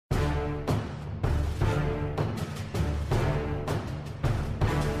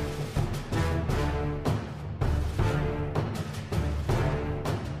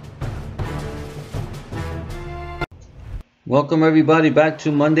Welcome everybody back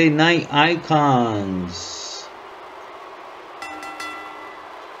to Monday Night Icons.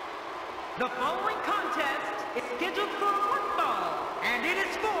 The following contest is scheduled for one fall, and it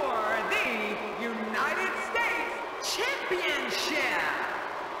is for the United States Championship.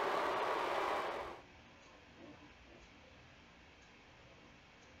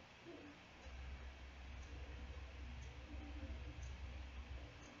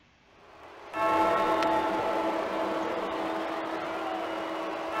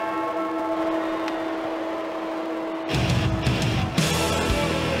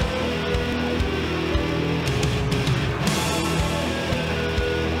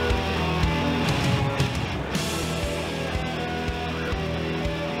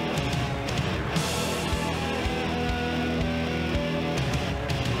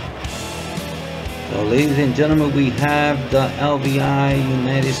 So ladies and gentlemen, we have the LVI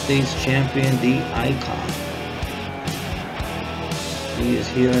United States Champion, the Icon. He is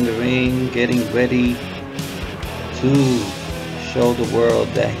here in the ring getting ready to show the world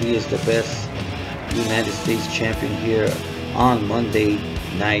that he is the best United States Champion here on Monday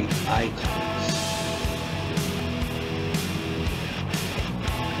Night Icons.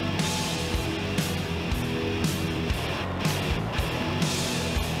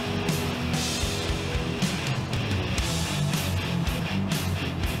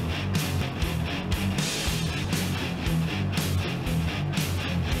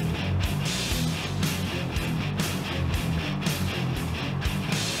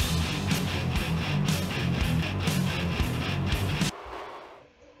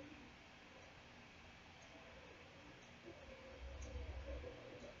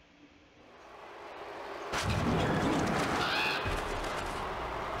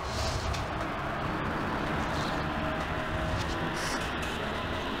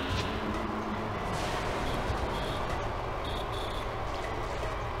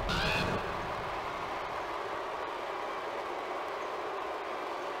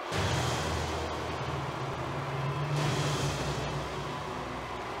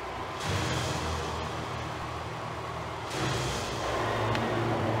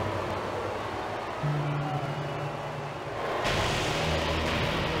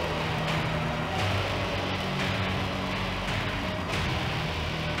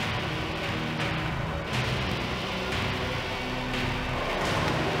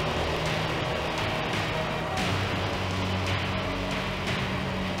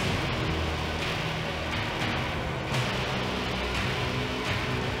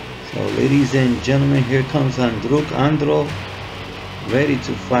 So ladies and gentlemen, here comes Andruk Andro, ready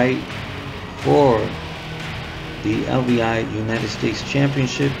to fight for the LVI United States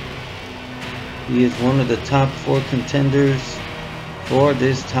Championship. He is one of the top 4 contenders for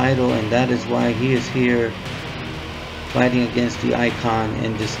this title, and that is why he is here fighting against the Icon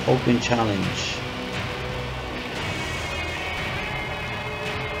in this open challenge.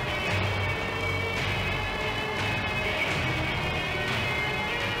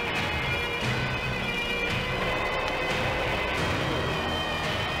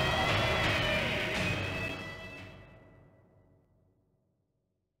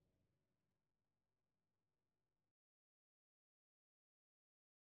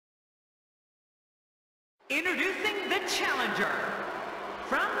 Introducing the challenger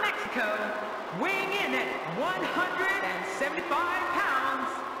from Mexico, weighing in at 175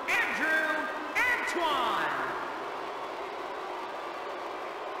 pounds, Andruk Andro.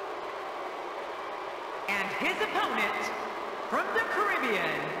 And his opponent from the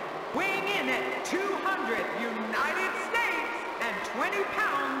Caribbean, weighing in at 200 United States and 20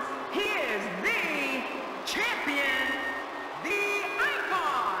 pounds, he is the champion, the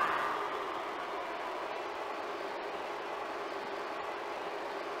Icon.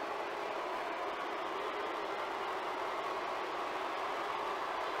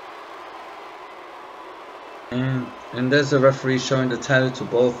 And there's a referee showing the title to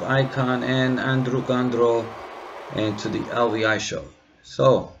both Icon and Andruk Andro and to the LVI show.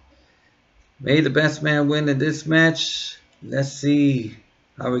 So, may the best man win in this match. Let's see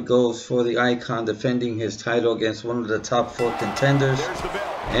how it goes for the Icon defending his title against one of the top 4 contenders.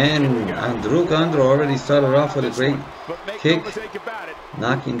 And Andruk Andro already started off with a great kick,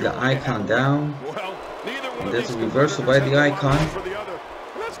 knocking the Icon down. And there's a reversal by the Icon.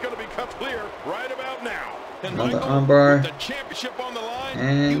 Another armbar,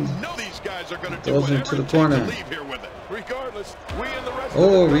 and throws him to the corner.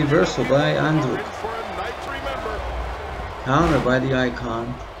 Oh, reversal by Andruk. Counter by the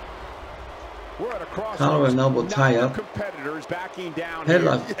Icon. Collar and elbow tie up.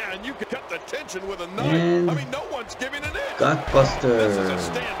 Headlock. Yeah, and you can cut the tension with a knife. And I mean, no one's giving an inch. Gutbuster. This is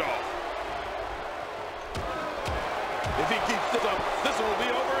a standoff. If he keeps this up, this will be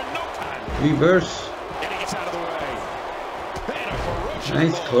over in no time. Reverse. And he gets out of the way. And a ferocious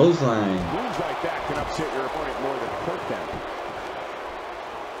Nice blow. clothesline. Moves like that can upset your opponent more than hurt them.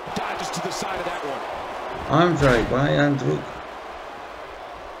 Dodges to the side of that one. Arm drag by Andruk.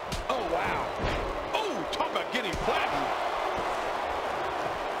 Oh, wow. Oh, talk about getting flattened.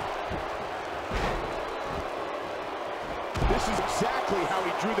 This is exactly how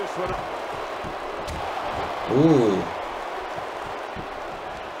he drew this one up. Ooh.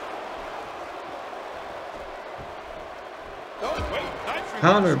 Oh, wait. Nice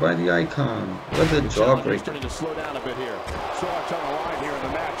Counter by the Icon. What a He's jawbreaker. starting to slow down a bit here. So much on the line here in the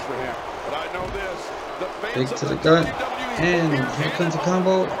match for him. But I know this. The fans Big of to the gut. WWE And here comes a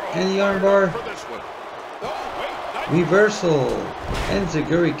combo. And the armbar. for this one. Oh, wait. Nice. Reversal. And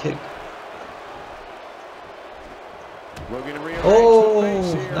Zaguri kick. Looking to rearrange Oh, the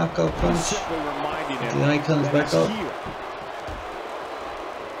face here. knockout punch. Simply reminding him The Icon's that back he's up. here.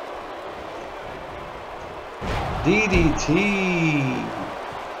 DDT.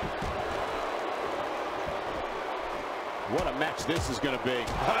 What a match this is going to be.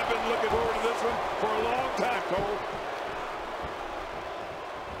 I've been looking forward to this one for a long time, Cole.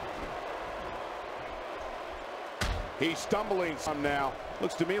 He's stumbling some now.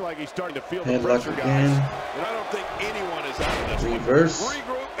 Looks to me like he's starting to feel the Headlock pressure, guys. again. And I don't think anyone is out of this Reverse. one.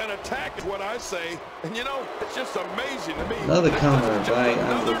 Regroup and attack is what I say. And you know, it's just amazing to me. Another This counter is just by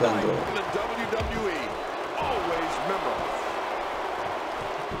another Andruk night Andro. in the WWE. Always memorable.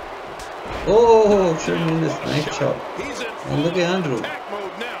 Oh, showing in this knife chop. He's in And look at Andrew. attack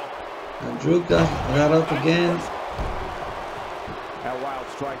mode now. Andruk got up again. That wild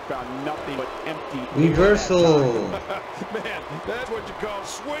strike found nothing but empty air Reversal. that time. Man, that's what you call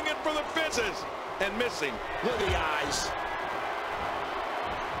swinging for the fences and missing. Look at the eyes.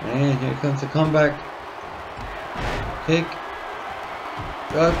 And here comes the comeback. Kick.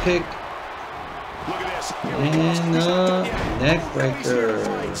 Drop kick. Look at this. And neck breaker.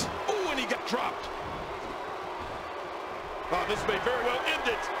 Oh, and he got dropped. Oh, this may very well end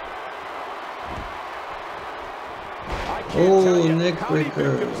it. I can't Oh, tell you neck how many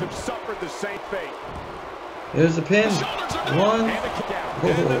breaker. victims have suffered the same fate. Here's the pin. Shoulders are down. One. And the kick out. Oh,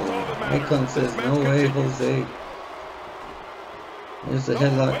 And that's all that matters. Icon says This match no way, continues. Jose. Here's the Oh,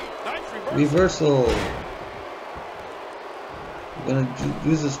 headlock. wait, nice reversal. Reversal. We're gonna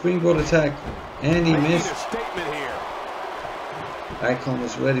use the springboard attack, and he They need a missed. statement here. Icon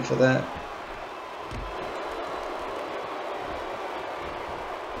was ready for that.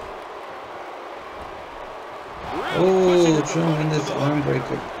 Oh, tremendous arm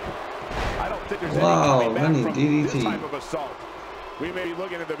breaker. I don't think there's Wow, any coming back running from DDT. this type of assault. We may be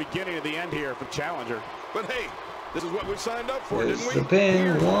looking at the beginning of the end here for Challenger. But hey, this is what we signed up for, There's didn't the we?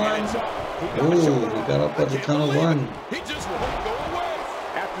 pin. One. Oh, he got up at the count of one. He just won't go away.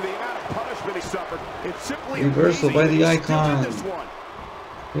 After the amount of punishment he suffered, it's simply Reversal amazing by the that he's still in Icon. this one.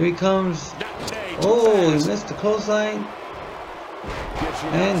 Here he comes. Not today, too Oh, he fast. missed the clothesline. Gives you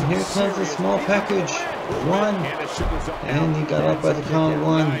And some here comes the serious small pain. package. One. And the shoulders up And now. he got up at the count of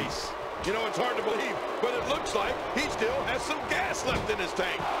one. Nice. You know, it's hard to believe, but it looks like he still has some gas left in his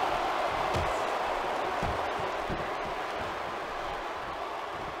tank.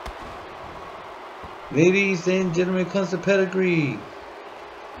 Ladies and gentlemen, comes the pedigree.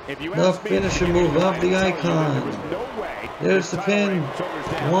 If you The ask me, finisher I'm move gonna of the tell you that Icon. there was no way There's the title pin. reign was shoulders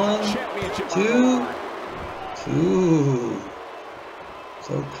down. One, Championship on the two. line. Two.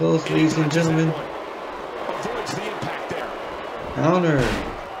 So close, ladies and gentlemen. Avoids the impact there. Counter.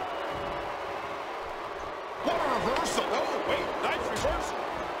 What a reversal. Oh, wait, nice reversal.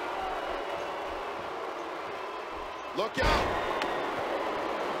 Look out.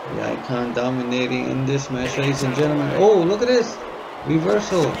 The Icon dominating in this match, ladies and gentlemen. Oh, look at this.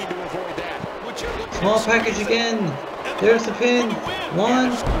 Reversal. Need to avoid that. Would you look at Small this package reason? again. There's the pin.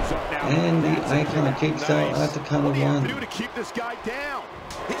 One. Shoulders up now. And the Icon kicks out at the count What of do you have to one. do to keep this guy down?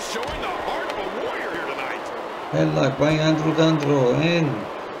 He's showing the heart of a warrior here tonight. Headlock by Andruk Andro. And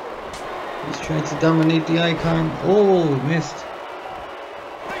he's trying to dominate the Icon. Oh, missed.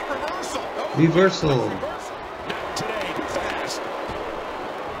 Big reversal. Oh, Reversal. reversal. Not today, too fast.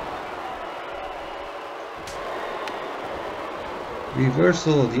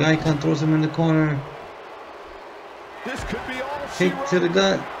 Reversal. The Icon throws him in the corner. This could be all Kick to the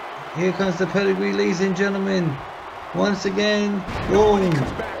gut. Here comes the pedigree, ladies and gentlemen. Once again, boom.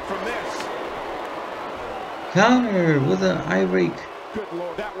 comes back from this. Counter with an eye rake. Good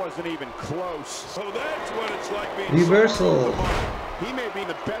Lord, that wasn't even close. So that's what it's like being Reversal. He may be in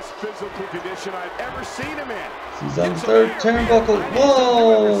the best physical condition I've ever seen him in. He's on the third turnbuckle.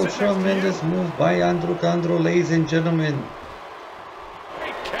 Whoa! Tremendous move by Andruk Andro, ladies and gentlemen.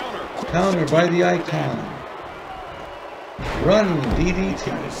 Counter by the Icon. Run DDT.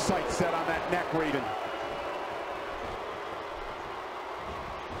 Got his sights set on that neck, Raven.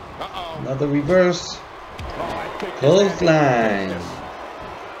 Another reverse. Clothesline.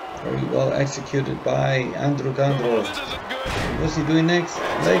 Very well executed by Andruk Andro. What's he doing next?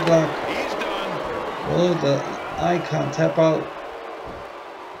 Leg lock. He's done. Oh, the Icon tap out.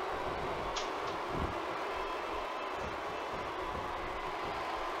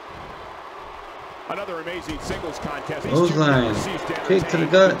 Another amazing singles contest. Clothesline. Kick to the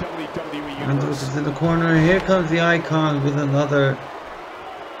gut. Andruk is in the corner. Here comes the Icon with another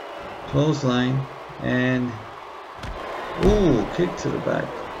clothesline. And ooh, kick to the back.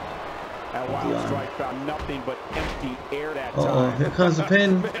 That wild strike found nothing but empty air that time. Here comes the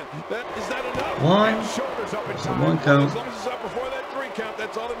pin. Is that enough? One. Shoulders up in It's a time. 1 count. As long as it's up before that 3 count,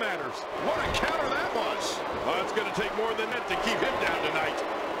 that's all that matters. What a counter that was. Oh, it's going to take more than that to keep him down tonight.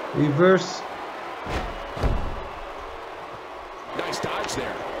 Reverse. Nice dodge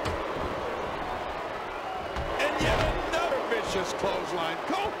there. And yet another vicious clothesline.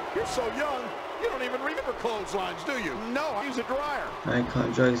 Cole, you're so young. You don't even remember clotheslines, do you? No, I use a dryer.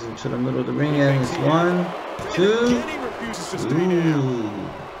 Icon drags him to the middle of the ring, and it's 1, 2. Ooh.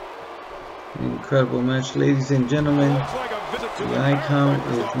 Incredible match, ladies and gentlemen. The Icon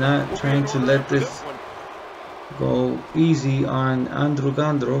is not trying to let this go easy on Andruk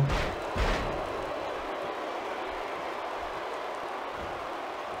Andro.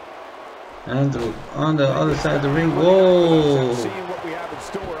 Andruk on the other side of the ring. Whoa!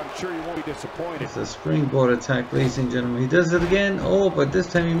 It's a springboard attack, ladies and gentlemen. He does it again. Oh, but this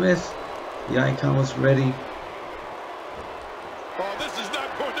time he missed. The Icon was ready. Oh, this is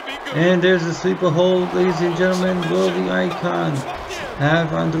not going to be good. And there's a sleeper hold, ladies and gentlemen. Will the Icon have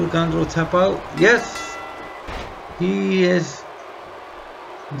Andruk Andro tap out? Yes! He is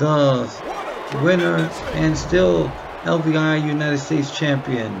the winner and still LVI United States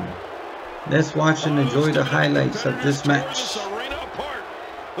champion. Let's watch and enjoy the highlights of this match.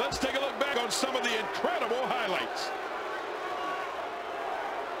 Let's take a look back on some of the incredible highlights.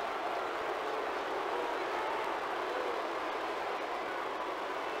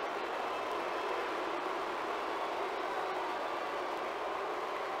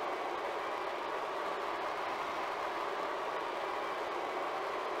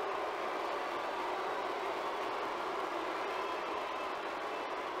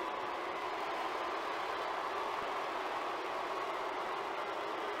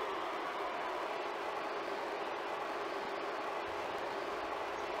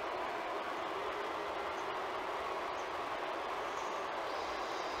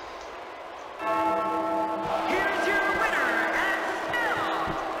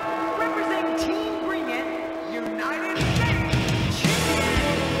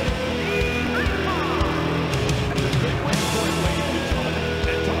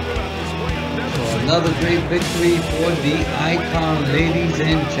 Another great victory for the Icon, ladies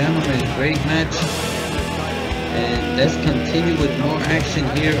and gentlemen. Great match. And let's continue with more action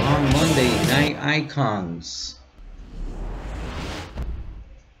here on Monday Night Icons.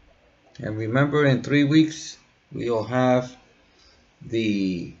 And remember, in 3 weeks, we'll have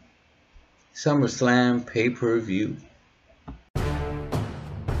the SummerSlam pay-per-view.